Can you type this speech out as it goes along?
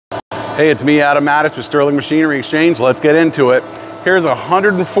Hey, it's me, Adam Mattis with Sterling Machinery Exchange. Let's get into it. Here's a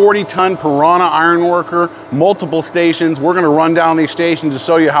 140-ton Piranha Ironworker, multiple stations. We're gonna run down these stations to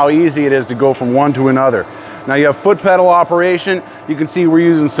show you how easy it is to go from one to another. Now you have foot pedal operation. You can see we're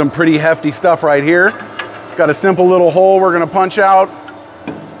using some pretty hefty stuff right here. Got a simple little hole we're gonna punch out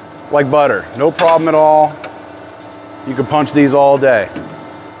like butter. No problem at all. You can punch these all day.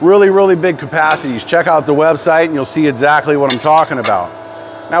 Really, really big capacities. Check out the website and you'll see exactly what I'm talking about.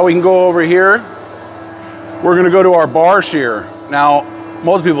 Now we can go over here. We're gonna go to our bar shear. Now,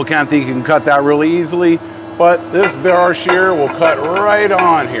 most people can't think you can cut that really easily, but this bar shear will cut right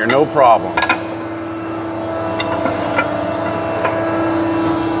on here, no problem.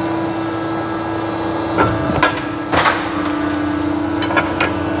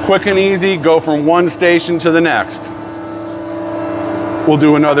 Quick and easy, go from one station to the next. We'll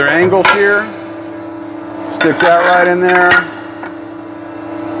do another angle shear. Stick that right in there.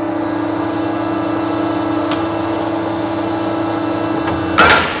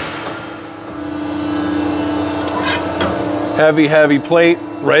 Heavy, heavy plate,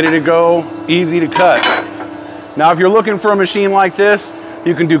 ready to go, easy to cut. Now, if you're looking for a machine like this,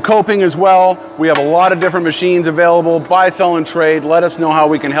 you can do coping as well. We have a lot of different machines available. Buy, sell, and trade. Let us know how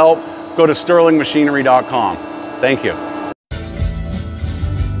we can help. Go to sterlingmachinery.com. Thank you.